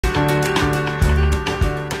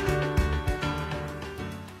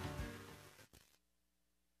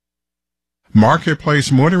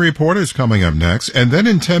Marketplace Morning Report is coming up next, and then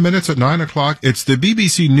in 10 minutes at 9 o'clock, it's the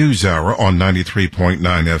BBC News Hour on 93.9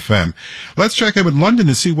 FM. Let's check in with London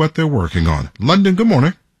to see what they're working on. London, good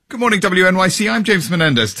morning. Good morning, WNYC. I'm James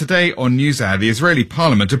Menendez. Today on NewsHour, the Israeli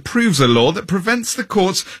parliament approves a law that prevents the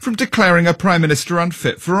courts from declaring a prime minister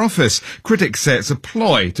unfit for office. Critics say it's a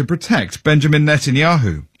ploy to protect Benjamin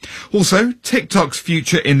Netanyahu. Also, TikTok's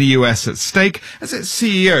future in the US at stake as its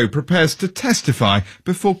CEO prepares to testify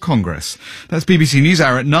before Congress. That's BBC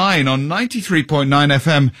NewsHour at 9 on 93.9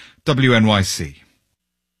 FM WNYC.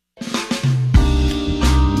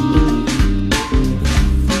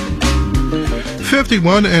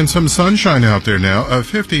 .51 and some sunshine out there now. A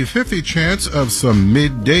 50-50 chance of some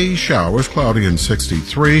midday showers, cloudy and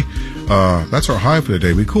 63. That's our high for the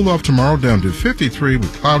day. We cool off tomorrow down to 53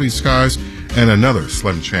 with cloudy skies and another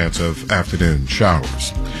slim chance of afternoon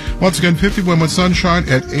showers. Once again, 51 with sunshine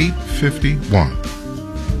at 8:51.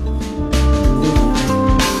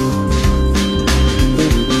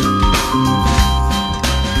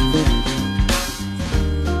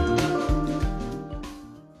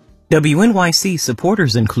 WNYC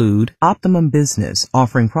supporters include Optimum Business,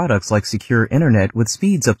 offering products like secure internet with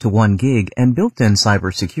speeds up to 1 gig and built-in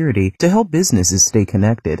cybersecurity to help businesses stay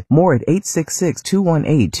connected. More at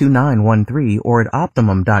 866-218-2913 or at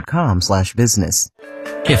optimum.com/business.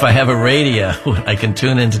 If I have a radio, I can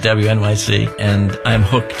tune into WNYC and I'm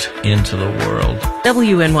hooked into the world.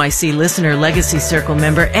 WNYC listener Legacy Circle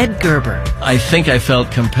member Ed Gerber. I think I felt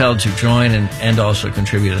compelled to join and also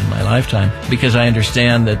contribute in my lifetime because I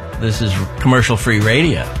understand that this is commercial-free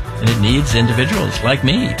radio and it needs individuals like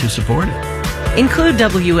me to support it. Include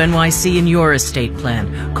WNYC in your estate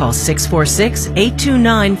plan. Call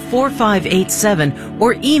 646-829-4587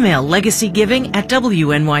 or email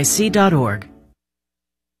legacygiving@wnyc.org.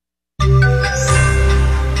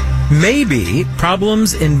 Maybe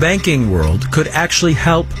problems in banking world could actually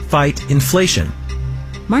help fight inflation.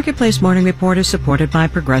 Marketplace Morning Report is supported by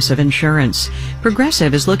Progressive Insurance.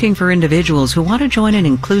 Progressive is looking for individuals who want to join an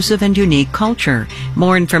inclusive and unique culture.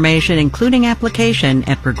 More information, including application,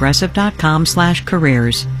 at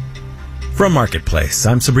progressive.com/careers. From Marketplace,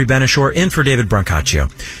 I'm Sabri Benishore in for David Brancaccio.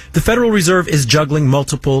 The Federal Reserve is juggling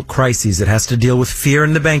multiple crises. It has to deal with fear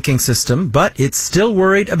in the banking system, but it's still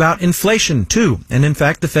worried about inflation, too. And in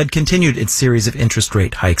fact, the Fed continued its series of interest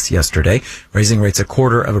rate hikes yesterday, raising rates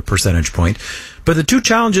 0.25 percentage point. But the two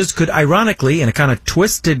challenges could ironically, in a kind of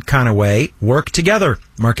twisted kind of way, work together.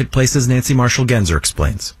 Marketplace's Nancy Marshall-Genzer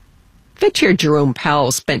explains. Fed Chair Jerome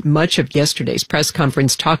Powell spent much of yesterday's press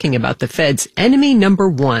conference talking about the Fed's enemy number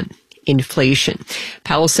one, inflation.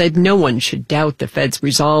 Powell said no one should doubt the Fed's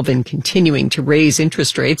resolve in continuing to raise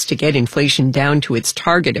interest rates to get inflation down to its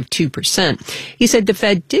target of 2%. He said the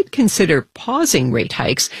Fed did consider pausing rate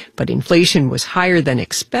hikes, but inflation was higher than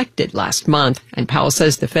expected last month, and Powell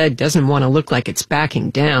says the Fed doesn't want to look like it's backing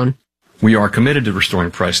down. We are committed to restoring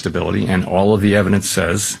price stability, and all of the evidence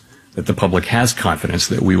says that the public has confidence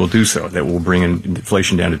that we will do so, that we'll bring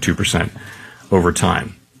inflation down to 2% over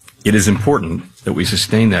time. It is important that we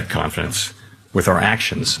sustain that confidence with our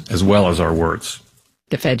actions as well as our words.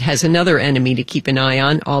 The Fed has another enemy to keep an eye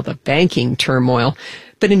on, all the banking turmoil.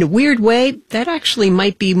 But in a weird way, that actually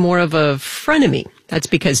might be more of a frenemy. That's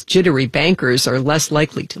because jittery bankers are less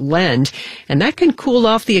likely to lend, and that can cool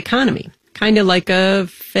off the economy, kind of like a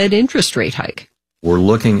Fed interest rate hike. We're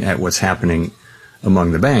looking at what's happening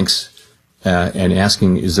among the banks and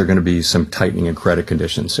asking, is there going to be some tightening in credit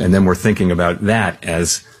conditions? And then we're thinking about that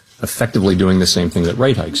as effectively doing the same thing that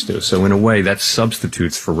rate hikes do. So in a way, that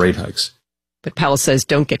substitutes for rate hikes. But Powell says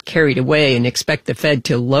don't get carried away and expect the Fed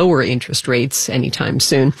to lower interest rates anytime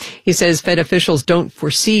soon. He says Fed officials don't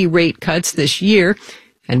foresee rate cuts this year.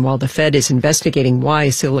 And while the Fed is investigating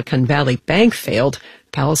why Silicon Valley Bank failed,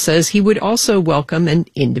 Powell says he would also welcome an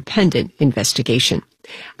independent investigation.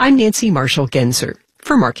 I'm Nancy Marshall-Genzer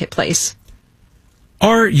for Marketplace.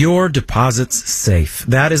 Are your deposits safe?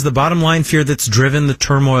 That is the bottom line fear that's driven the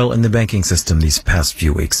turmoil in the banking system these past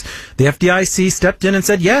few weeks. The FDIC stepped in and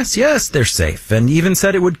said, yes, they're safe, and even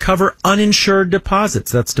said it would cover uninsured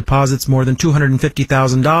deposits. That's deposits more than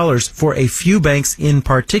 $250,000 for a few banks in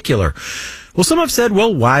particular. Well, some have said,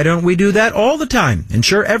 well, why don't we do that all the time?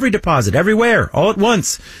 Insure every deposit, everywhere, all at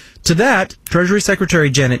once. To that, Treasury Secretary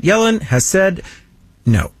Janet Yellen has said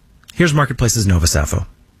no. Here's Marketplace's Nova Safo.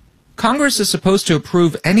 Congress is supposed to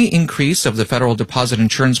approve any increase of the Federal Deposit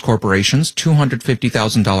Insurance Corporation's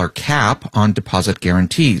 $250,000 cap on deposit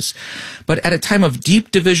guarantees. But at a time of deep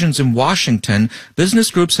divisions in Washington, business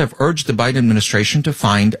groups have urged the Biden administration to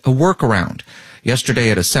find a workaround. Yesterday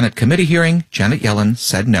at a Senate committee hearing, Janet Yellen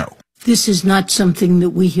said no. This is not something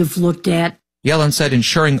that we have looked at Yellen said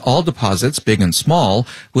ensuring all deposits, big and small,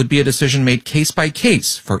 would be a decision made case by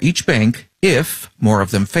case for each bank if more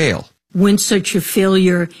of them fail. When such a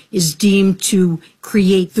failure is deemed to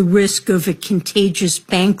create the risk of a contagious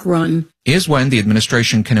bank run, is when the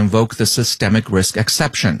administration can invoke the systemic risk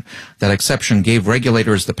exception. That exception gave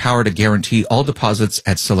regulators the power to guarantee all deposits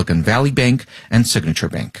at Silicon Valley Bank and Signature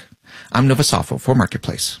Bank. I'm Novosafo for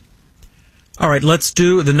Marketplace. All right, let's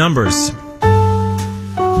do the numbers.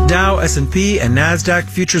 Dow, S&P, and NASDAQ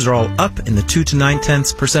futures are all up in the 2 to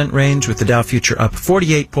 9/10% range, with the Dow future up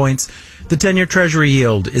 48 points. The 10-year Treasury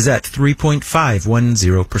yield is at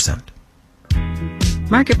 3.510%.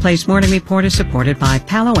 Marketplace Morning Report is supported by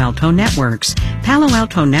Palo Alto Networks. Palo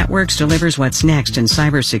Alto Networks delivers what's next in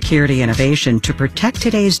cybersecurity innovation to protect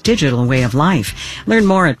today's digital way of life. Learn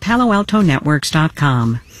more at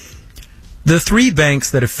paloaltonetworks.com. The 3 banks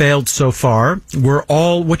that have failed so far were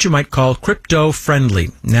all what you might call crypto-friendly.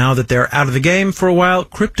 Now that they're out of the game for a while,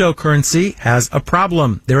 cryptocurrency has a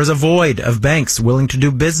problem. There is a void of banks willing to do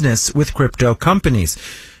business with crypto companies.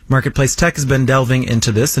 Marketplace Tech has been delving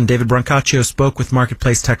into this, and David Brancaccio spoke with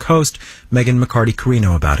Marketplace Tech host Megan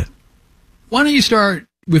McCarty-Carino about it. Why don't you start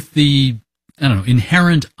with the,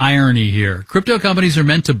 inherent irony here? Crypto companies are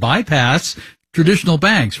meant to bypass traditional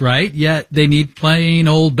banks, right? Yet they need plain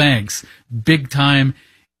old banks, big time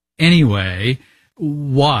anyway.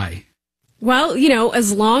 Why? Well,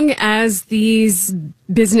 as long as these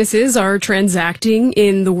businesses are transacting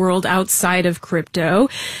in the world outside of crypto,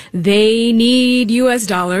 they need US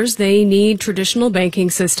dollars, they need traditional banking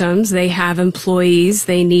systems, they have employees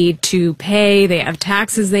they need to pay, they have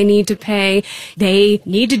taxes they need to pay. They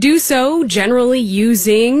need to do so generally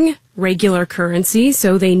using regular currency,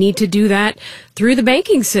 so they need to do that through the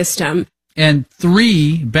banking system. And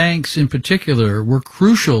 3 banks in particular were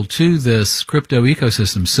crucial to this crypto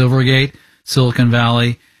ecosystem: Silvergate, Silicon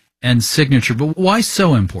Valley, and Signature. But why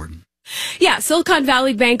so important? Yeah, Silicon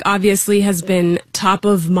Valley Bank obviously has been top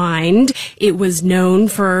of mind. It was known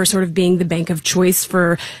for sort of being the bank of choice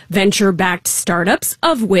for venture-backed startups,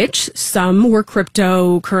 of which some were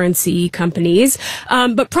cryptocurrency companies.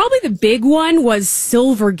 But probably the big one was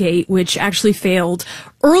Silvergate, which actually failed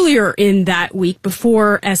earlier in that week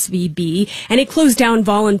before SVB, and it closed down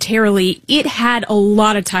voluntarily. It had a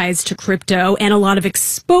lot of ties to crypto and a lot of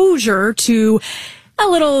exposure to a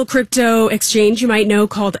little crypto exchange you might know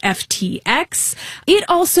called FTX. It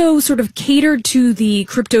also sort of catered to the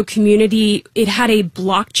crypto community. It had a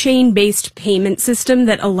blockchain-based payment system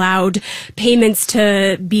that allowed payments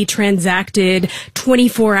to be transacted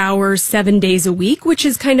 24 hours, 7 days a week, which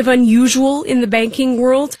is kind of unusual in the banking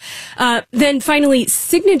world. Then finally,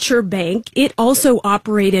 Signature Bank, it also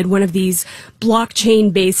operated one of these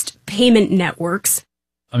blockchain-based payment networks.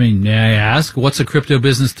 May I ask, what's a crypto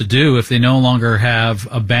business to do if they no longer have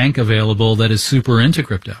a bank available that is super into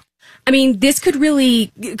crypto? This could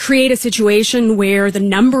really create a situation where the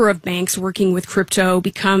number of banks working with crypto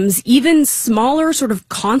becomes even smaller, sort of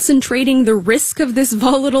concentrating the risk of this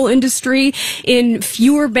volatile industry in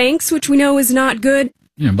fewer banks, which we know is not good.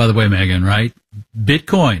 By the way, Megan, right?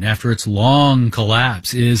 Bitcoin, after its long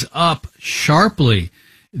collapse, is up sharply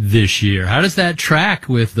this year. How does that track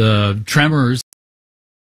with the tremors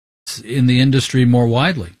in the industry more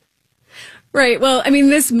widely? Right. Well,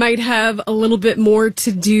 this might have a little bit more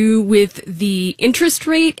to do with the interest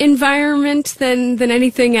rate environment than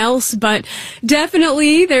anything else, but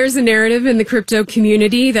definitely there's a narrative in the crypto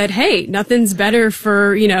community that, hey, nothing's better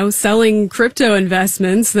for, selling crypto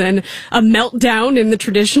investments than a meltdown in the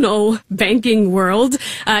traditional banking world.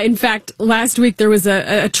 In fact, last week there was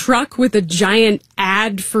a truck with a giant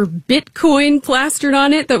ad for Bitcoin plastered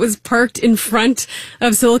on it that was parked in front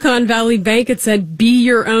of Silicon Valley Bank. It said, "Be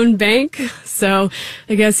your own bank." So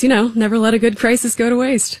I guess, never let a good crisis go to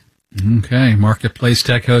waste. Okay. Marketplace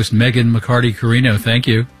Tech host Megan McCarty-Carino, thank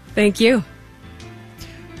you. Thank you.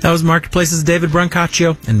 That was Marketplace's David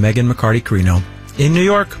Brancaccio and Megan McCarty-Carino. In New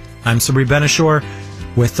York, I'm Sabri Benashor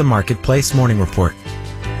with the Marketplace Morning Report.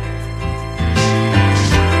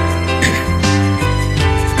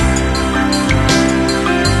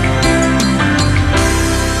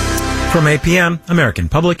 From APM, American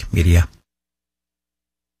Public Media.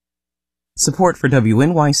 Support for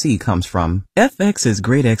WNYC comes from FX's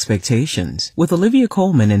Great Expectations. With Olivia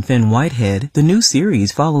Colman and Finn Whitehead, the new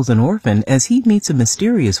series follows an orphan as he meets a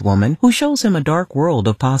mysterious woman who shows him a dark world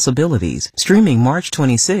of possibilities. Streaming March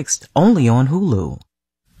 26th, only on Hulu.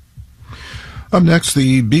 Up next,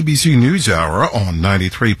 the BBC News Hour on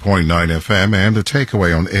 93.9 FM and the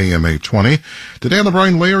takeaway on AM 820. Today on the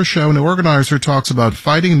Brian Layer Show, an organizer talks about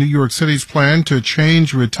fighting New York City's plan to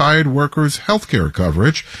change retired workers' health care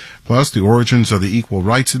coverage, plus the origins of the Equal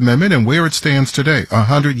Rights Amendment and where it stands today,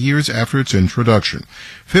 100 years after its introduction.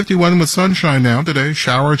 51 with sunshine now today,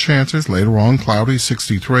 shower chances, later on cloudy,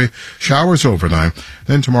 63, showers overnight.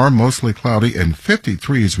 Then tomorrow, mostly cloudy and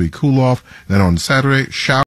 53 as we cool off. Then on Saturday, showers.